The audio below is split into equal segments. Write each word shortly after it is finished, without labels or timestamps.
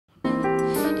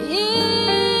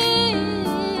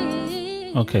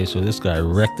Okay, so this guy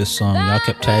wrecked this song. Y'all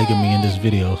kept tagging me in this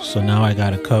video, so now I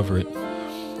gotta cover it.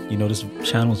 You know, this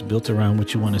channel is built around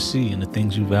what you want to see and the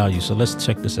things you value. So let's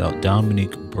check this out.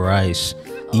 Dominique Brice,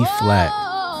 E flat.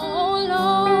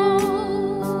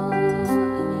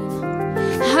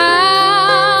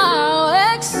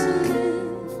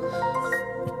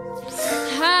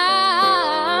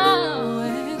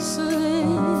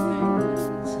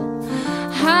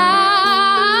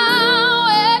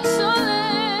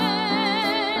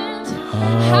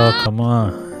 Oh, come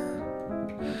on.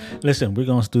 Listen, we're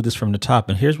going to do this from the top,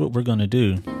 and here's what we're going to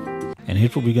do. And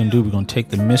here's what we're going to do. We're going to take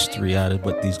the mystery out of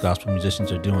what these gospel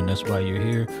musicians are doing. That's why you're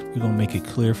here. We're going to make it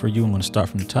clear for you. I'm going to start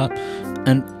from the top.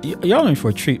 And y'all in for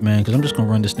a treat, man, because I'm just going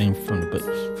to run this thing from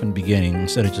the beginning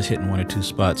instead of just hitting one or two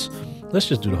spots. Let's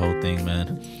just do the whole thing,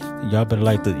 man. Y'all better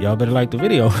like the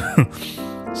video.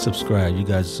 Subscribe. You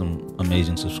guys are some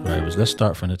amazing subscribers. Let's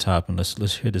start from the top, and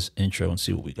let's hear this intro and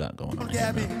see what we got going on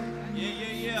here, man.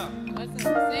 Yeah.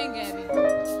 Sing, Gabby.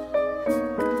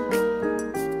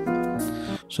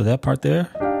 So that part there.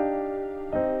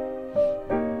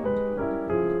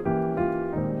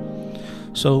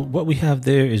 So what we have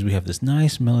there is we have this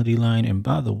nice melody line. And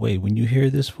by the way, when you hear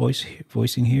this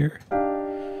voicing here,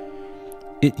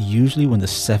 it usually, when the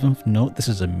seventh note, this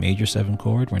is a major 7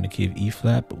 chord, we're in the key of E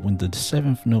flat, but when the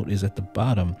 7th note is at the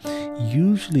bottom,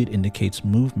 usually it indicates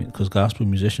movement, because gospel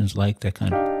musicians like that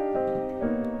kind of,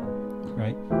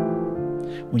 right?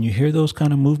 When you hear those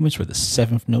kind of movements where the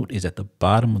 7th note is at the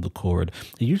bottom of the chord,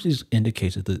 it usually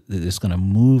indicates that it's going to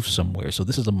move somewhere. So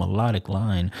this is a melodic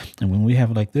line. And when we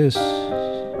have it like this,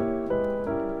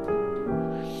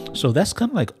 so that's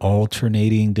kind of like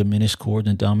alternating diminished chords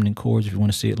and dominant chords, if you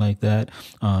want to see it like that.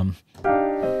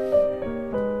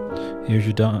 Here's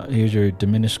your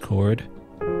diminished chord.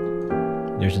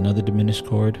 There's another diminished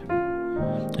chord.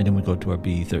 And then we go to our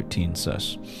B13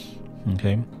 sus.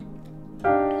 Okay.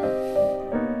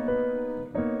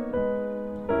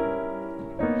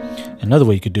 Another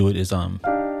way you could do it is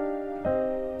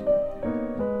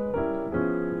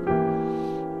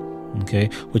okay,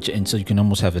 and so you can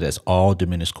almost have it as all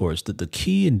diminished chords. The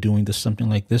key in doing this, something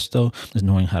like this though, is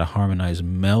knowing how to harmonize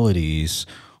melodies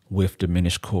with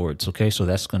diminished chords. Okay, so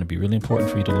that's going to be really important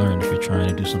for you to learn if you're trying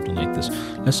to do something like this.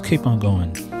 Let's keep on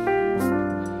going.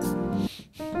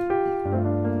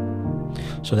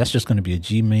 So that's just going to be a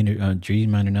G minor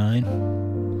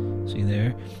 9. See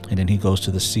there? And then he goes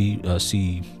to the C,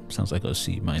 sounds like a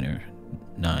C minor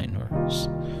 9 or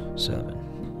 7.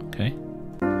 Okay.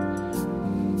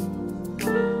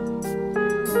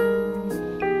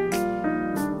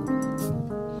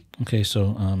 Okay,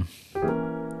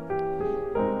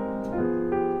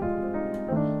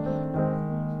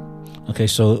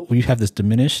 so we have this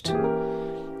diminished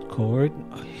chord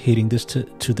hitting this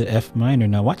to the F minor.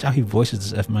 Now watch how he voices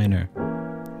this F minor.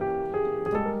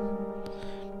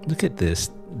 Look at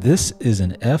this. This is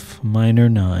an F minor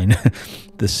 9.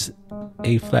 This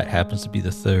A flat happens to be the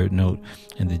 3rd note,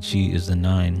 and the G is the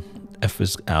 9. F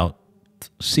is out,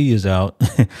 C is out,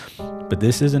 but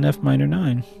this is an F minor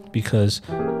 9 because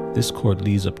this chord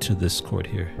leads up to this chord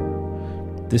here.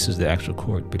 This is the actual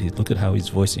chord, but look at how he's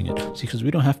voicing it. See, because we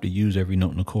don't have to use every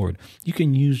note in the chord. You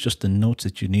can use just the notes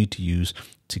that you need to use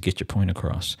to get your point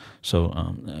across. So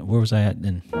where was I at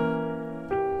then?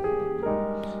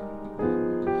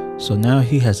 So now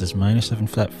he has this minor 7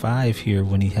 flat 5 here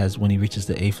when he reaches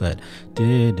the A flat.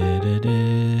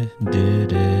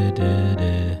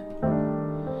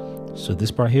 So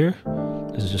this part here,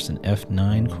 this is just an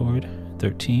F9 chord,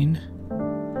 13.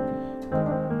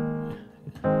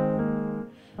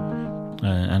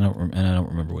 I don't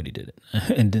remember what he did.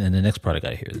 And then the next part I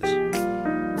gotta hear this.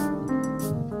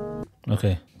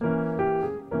 Okay.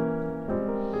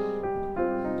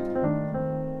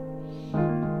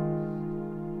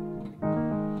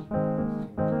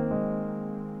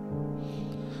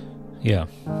 Yeah.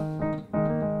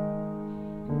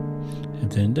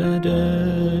 And then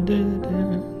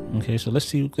okay, so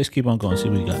let's keep on going, see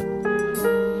what we got.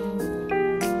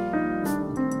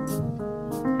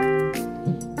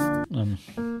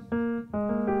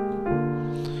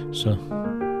 So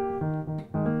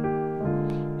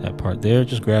that part there,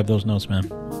 just grab those notes, man.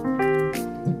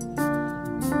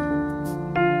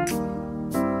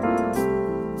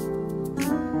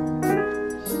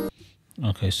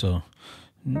 Okay, so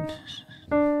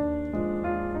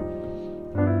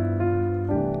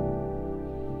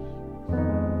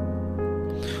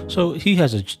he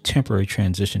has a temporary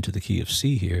transition to the key of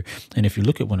C here. And if you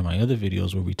look at one of my other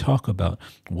videos where we talk about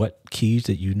what keys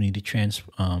that you need to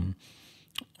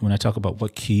when I talk about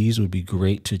what keys would be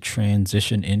great to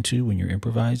transition into when you're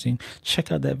improvising,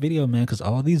 check out that video, man, because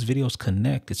all these videos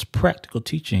connect. It's practical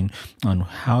teaching on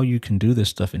how you can do this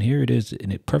stuff. And here it is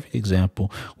in a perfect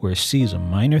example where C is a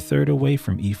minor third away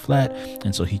from E flat.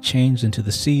 And so he changed into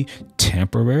the C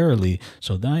temporarily.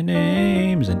 So thy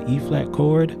name is an E flat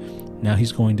chord. Now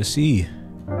he's going to C.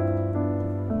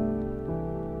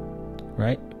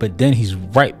 Right? But then he's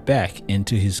right back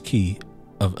into his key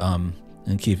of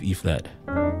in key of E flat.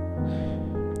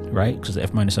 Right? Because the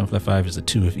F minor 7 flat 5 is a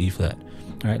 2 of E flat.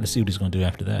 All right, let's see what he's going to do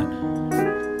after that.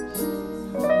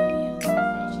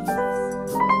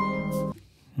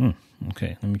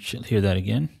 Okay, let me hear that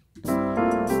again.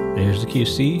 There's the key of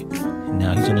C.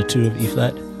 Now he's on the 2 of E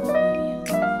flat.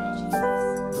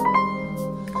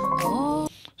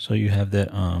 So you have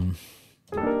that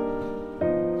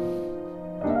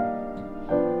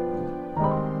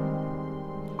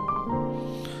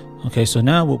okay, so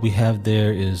now what we have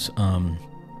there is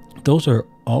those are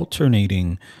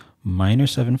alternating minor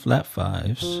 7 flat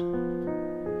 5s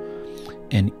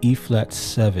and E flat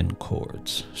 7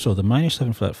 chords. So the minor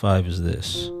 7 flat 5 is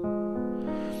this,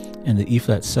 and the E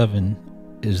flat 7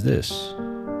 is this.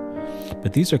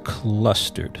 But these are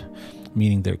clustered,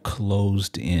 meaning they're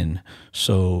closed in.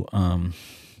 So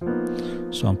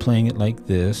so I'm playing it like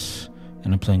this,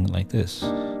 and I'm playing it like this.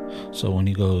 So when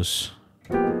he goes,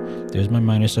 there's my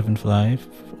minor 7 flat 5,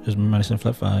 there's my minor 7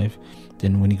 flat 5.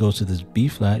 Then when he goes to this B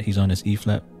flat, he's on his E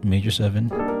flat major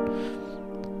 7.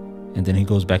 And then he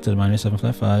goes back to the minor 7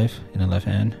 flat 5 in the left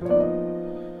hand.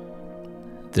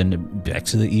 Then back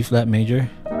to the E flat major.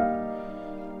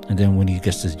 And then when he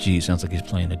gets to G, it sounds like he's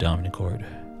playing the dominant chord.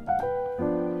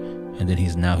 And then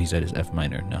he's at his F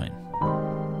minor 9.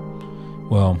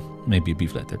 Well, maybe a B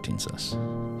flat 13 sus.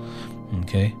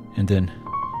 Okay, and then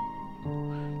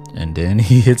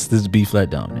he hits this B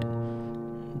flat dominant.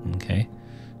 Okay,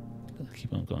 let's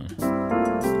keep on going.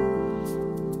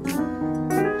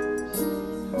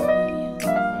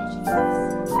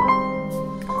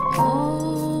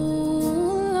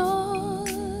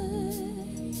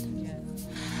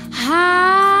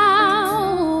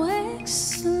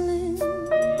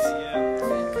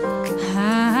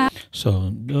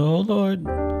 So, oh Lord,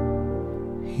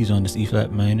 he's on this E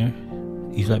flat minor,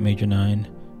 E flat major 9,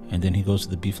 and then he goes to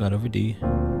the B flat over D,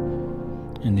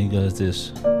 and he does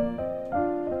this.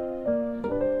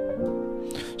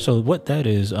 So what that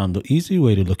is, the easy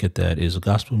way to look at that is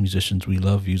gospel musicians, we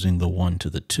love using the 1 to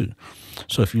the 2.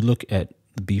 So if you look at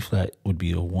the B flat would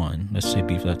be a 1, let's say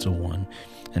B flat's a 1,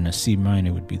 and a C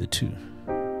minor would be the 2,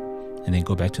 and then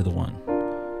go back to the 1,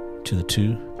 to the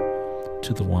 2,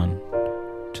 to the 1,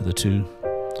 to the 2,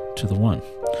 to the 1.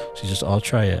 So it's just all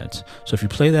triads. So if you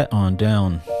play that on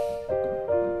down,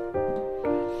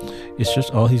 it's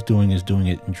just all he's doing is doing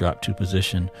it in drop 2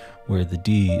 position where the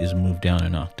D is moved down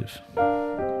an octave.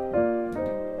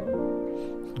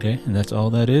 Okay, and that's all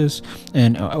that is.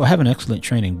 And I have an excellent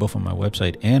training both on my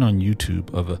website and on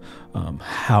YouTube of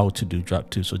how to do drop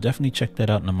 2. So definitely check that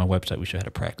out. And on my website, we show how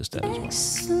to practice that as well.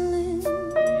 Excellent.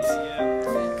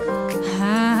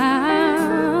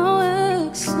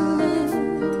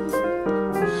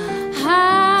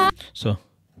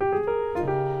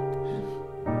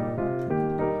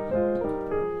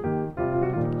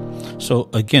 So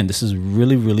again, this is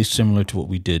really, really similar to what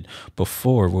we did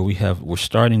before, where we're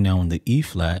starting now in the E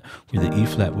flat, where the E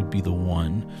flat would be the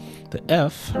 1, the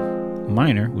F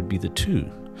minor would be the 2.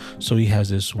 So he has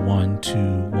this 1, 2,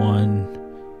 1,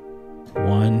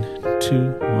 1,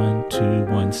 2, 1, 2,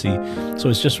 1, C. So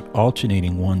it's just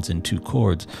alternating 1s and 2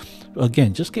 chords.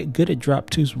 Again, just get good at drop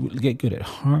 2s, get good at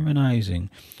harmonizing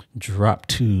drop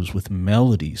 2s with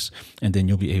melodies, and then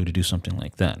you'll be able to do something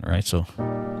like that, right? So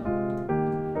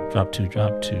drop 2,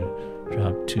 drop 2,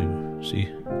 drop 2, see?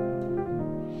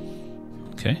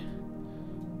 Okay.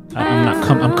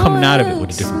 I'm coming out of it with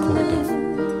a different chord though.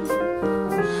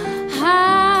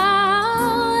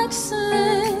 How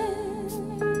excellent.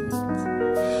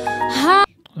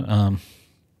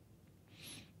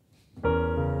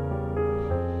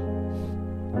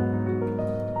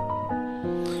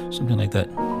 Something like that.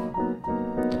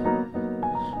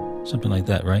 Something like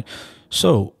that, right?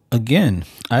 So again,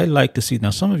 I like to see, now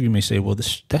some of you may say, well,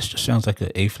 that just sounds like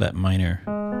an A flat minor.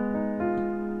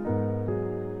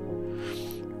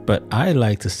 But I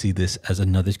like to see this as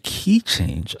another key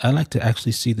change. I like to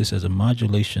actually see this as a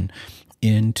modulation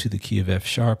into the key of F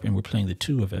sharp, and we're playing the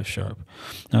 2 of F sharp.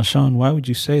 Now, Sean, why would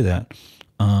you say that?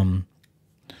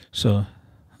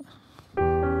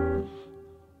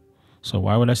 So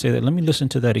why would I say that? Let me listen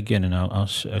to that again, and I'll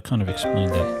kind of explain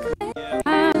that.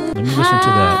 Let me listen to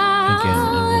that again,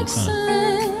 and we'll kind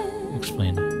of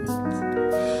explain it.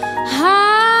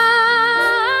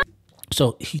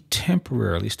 So he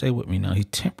temporarily, stay with me now, he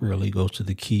temporarily goes to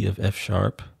the key of F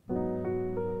sharp.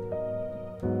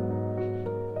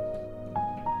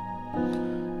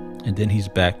 And then he's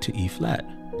back to E flat.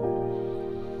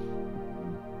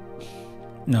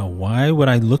 Now, why would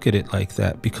I look at it like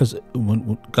that? Because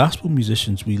when gospel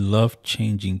musicians, we love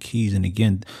changing keys. And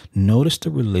again, notice the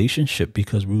relationship,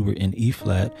 because we were in E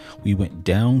flat, we went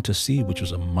down to C, which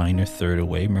was a minor third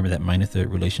away. Remember that minor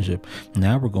third relationship?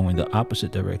 Now we're going the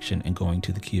opposite direction and going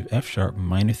to the key of F sharp,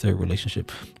 minor third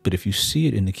relationship. But if you see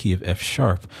it in the key of F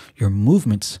sharp, your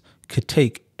movements could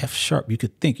take F sharp. You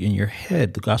could think in your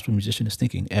head, the gospel musician is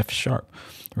thinking F sharp,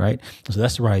 right? So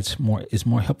that's why it's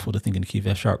more helpful to think in the key of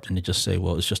F sharp than to just say,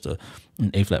 well, it's just an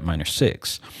A flat minor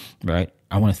 6, right?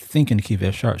 I want to think in the key of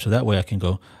F sharp, so that way I can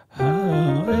go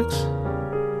X.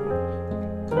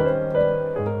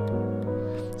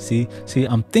 See,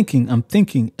 I'm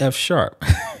thinking F sharp,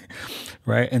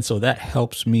 right? And so that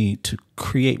helps me to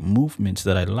create movements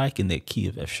that I like in that key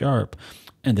of F sharp.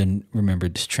 And then remember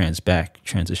this transition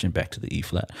back to the E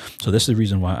flat. So this is the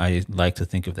reason why I like to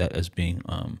think of that as being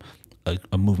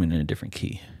a movement in a different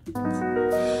key.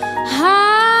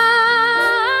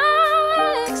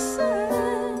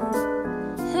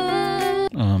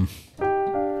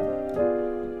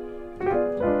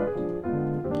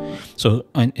 So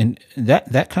and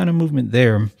that kind of movement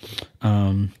there.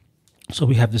 So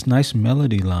we have this nice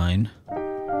melody line.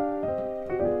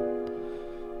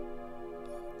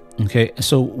 Okay,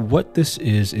 so what this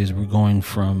is we're going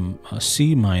from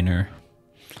C minor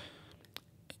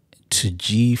to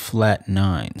G flat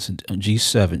 9, so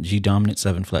G7, G dominant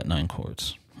 7 flat 9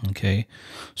 chords. Okay,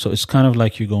 so it's kind of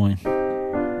like you're going,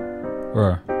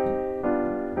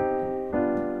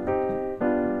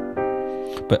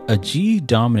 but a G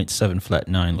dominant 7 flat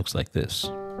 9 looks like this,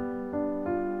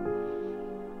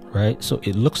 right? So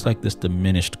it looks like this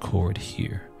diminished chord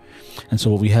here. And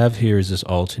so what we have here is this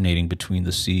alternating between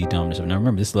the C dominant 7. Now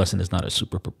remember, this lesson is not a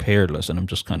super prepared lesson. I'm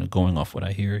just kind of going off what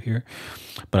I hear here.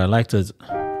 But I like to...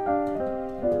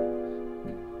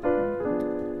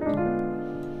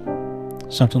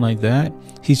 something like that.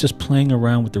 He's just playing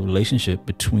around with the relationship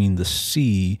between the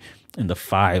C and the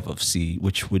 5 of C,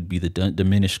 which would be the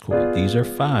diminished chord. These are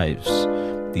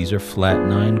 5s. These are flat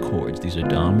 9 chords. These are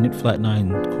dominant flat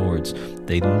 9 chords.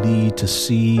 They lead to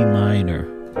C minor.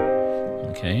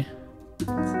 Okay?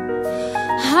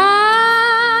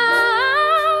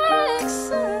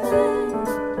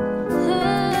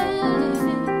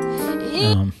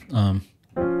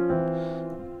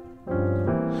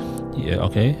 Yeah,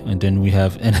 okay. And then we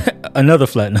have another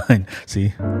flat 9.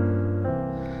 See?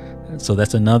 So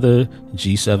that's another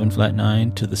G7 flat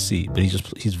 9 to the C, but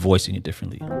he's voicing it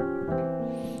differently.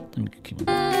 Let me keep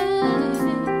on.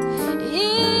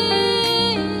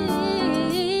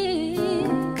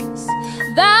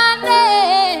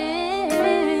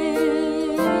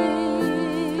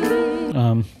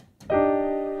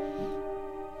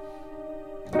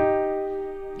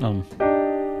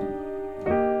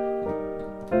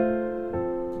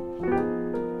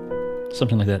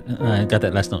 Something like that. I got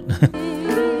that last note.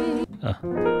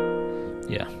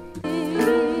 Yeah.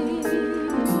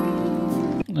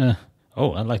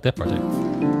 Oh, I like that part there.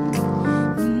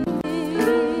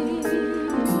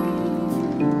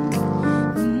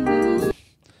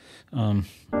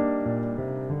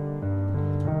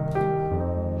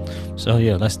 So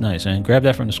yeah, that's nice. And grab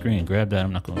that from the screen. Grab that.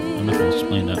 I'm not gonna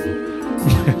explain that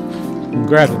one.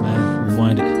 Grab it, man.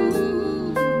 Rewind it.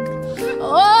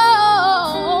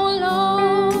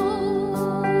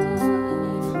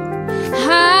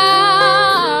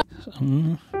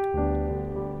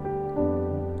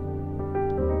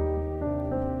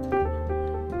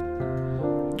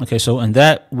 Okay, so in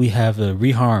that we have a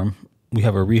reharm. We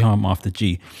have a reharm off the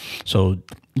G. So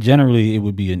generally it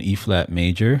would be an E flat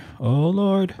major. Oh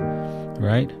Lord,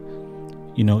 right?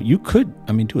 You know, you could,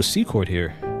 do a C chord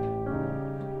here,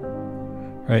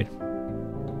 right?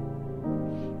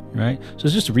 Right. So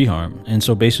it's just a reharm. And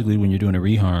so basically when you're doing a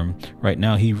reharm, right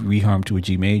now he reharmed to a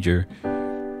G major,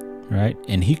 right?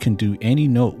 And he can do any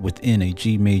note within a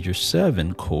G major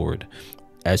 7 chord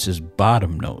as his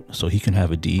bottom note. So he can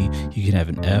have a D, he can have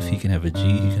an F, he can have a G,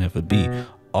 he can have a B.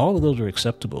 All of those are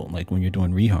acceptable, like when you're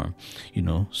doing reharm,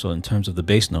 So in terms of the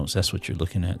bass notes, that's what you're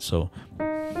looking at. So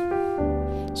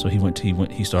he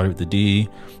started with the D,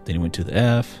 then he went to the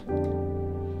F,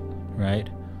 right?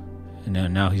 And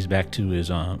then now he's back to his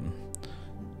C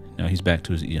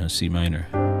minor,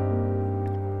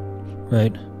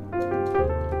 right?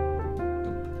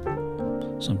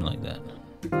 Something like that.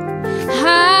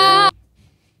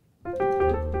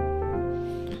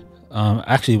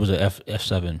 Actually, it was a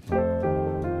F7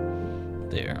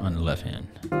 there on the left hand.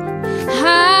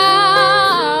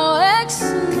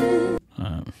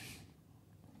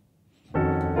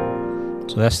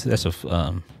 So let's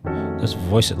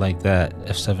voice it like that.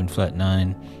 F7 flat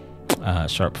 9,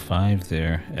 sharp 5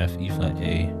 there. F, E flat,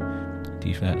 A,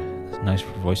 D flat. That's nice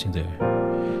voicing there.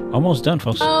 Almost done,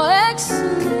 folks. How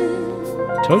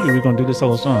excellent. Told you we're gonna do this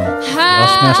whole song. Y'all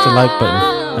smash the like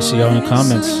button. I see y'all in the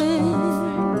comments.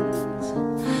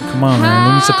 Come on, man.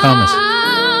 Leave me some comments.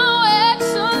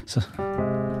 So,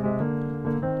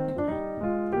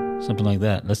 something like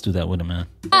that. Let's do that with him, man.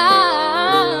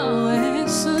 How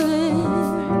excellent.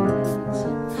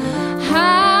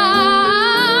 How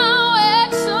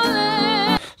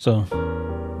excellent. So,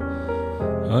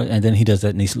 and then he does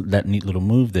that neat little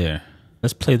move there.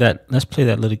 Let's play that. Let's play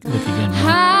that lick again,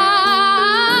 man.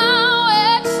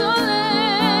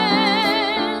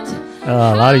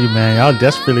 A lot of you, man, y'all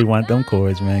desperately want them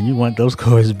chords, man. You want those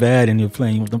chords bad, and you're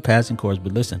playing with them passing chords.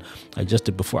 But listen, I just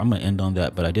did before. I'm gonna end on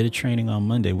that. But I did a training on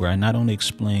Monday where I not only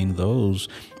explained those,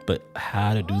 but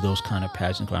how to do those kind of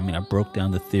passing chords. I mean, I broke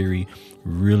down the theory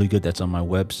really good. That's on my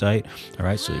website. All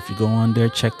right, so if you go on there,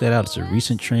 check that out. It's a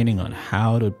recent training on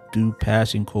how to do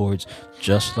passing chords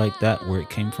just like that, where it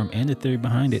came from, and the theory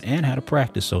behind it, and how to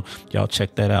practice. So y'all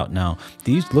check that out. Now,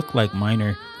 these look like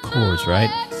minor chords, right?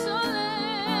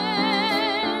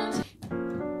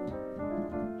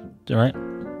 All right.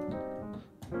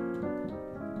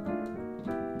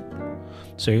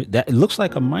 So that it looks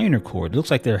like a minor chord. It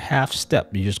looks like they're half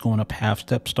step. You're just going up half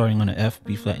step, starting on an F,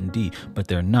 B flat, and D. But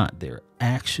they're not. They're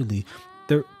actually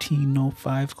 13 no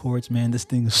 5 chords, man. This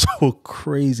thing is so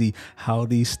crazy how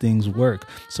these things work.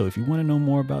 So if you want to know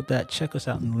more about that, check us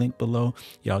out in the link below.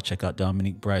 Y'all check out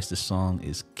Dominique Brice. The song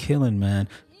is killing, man.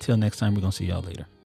 Till next time, we're gonna see y'all later.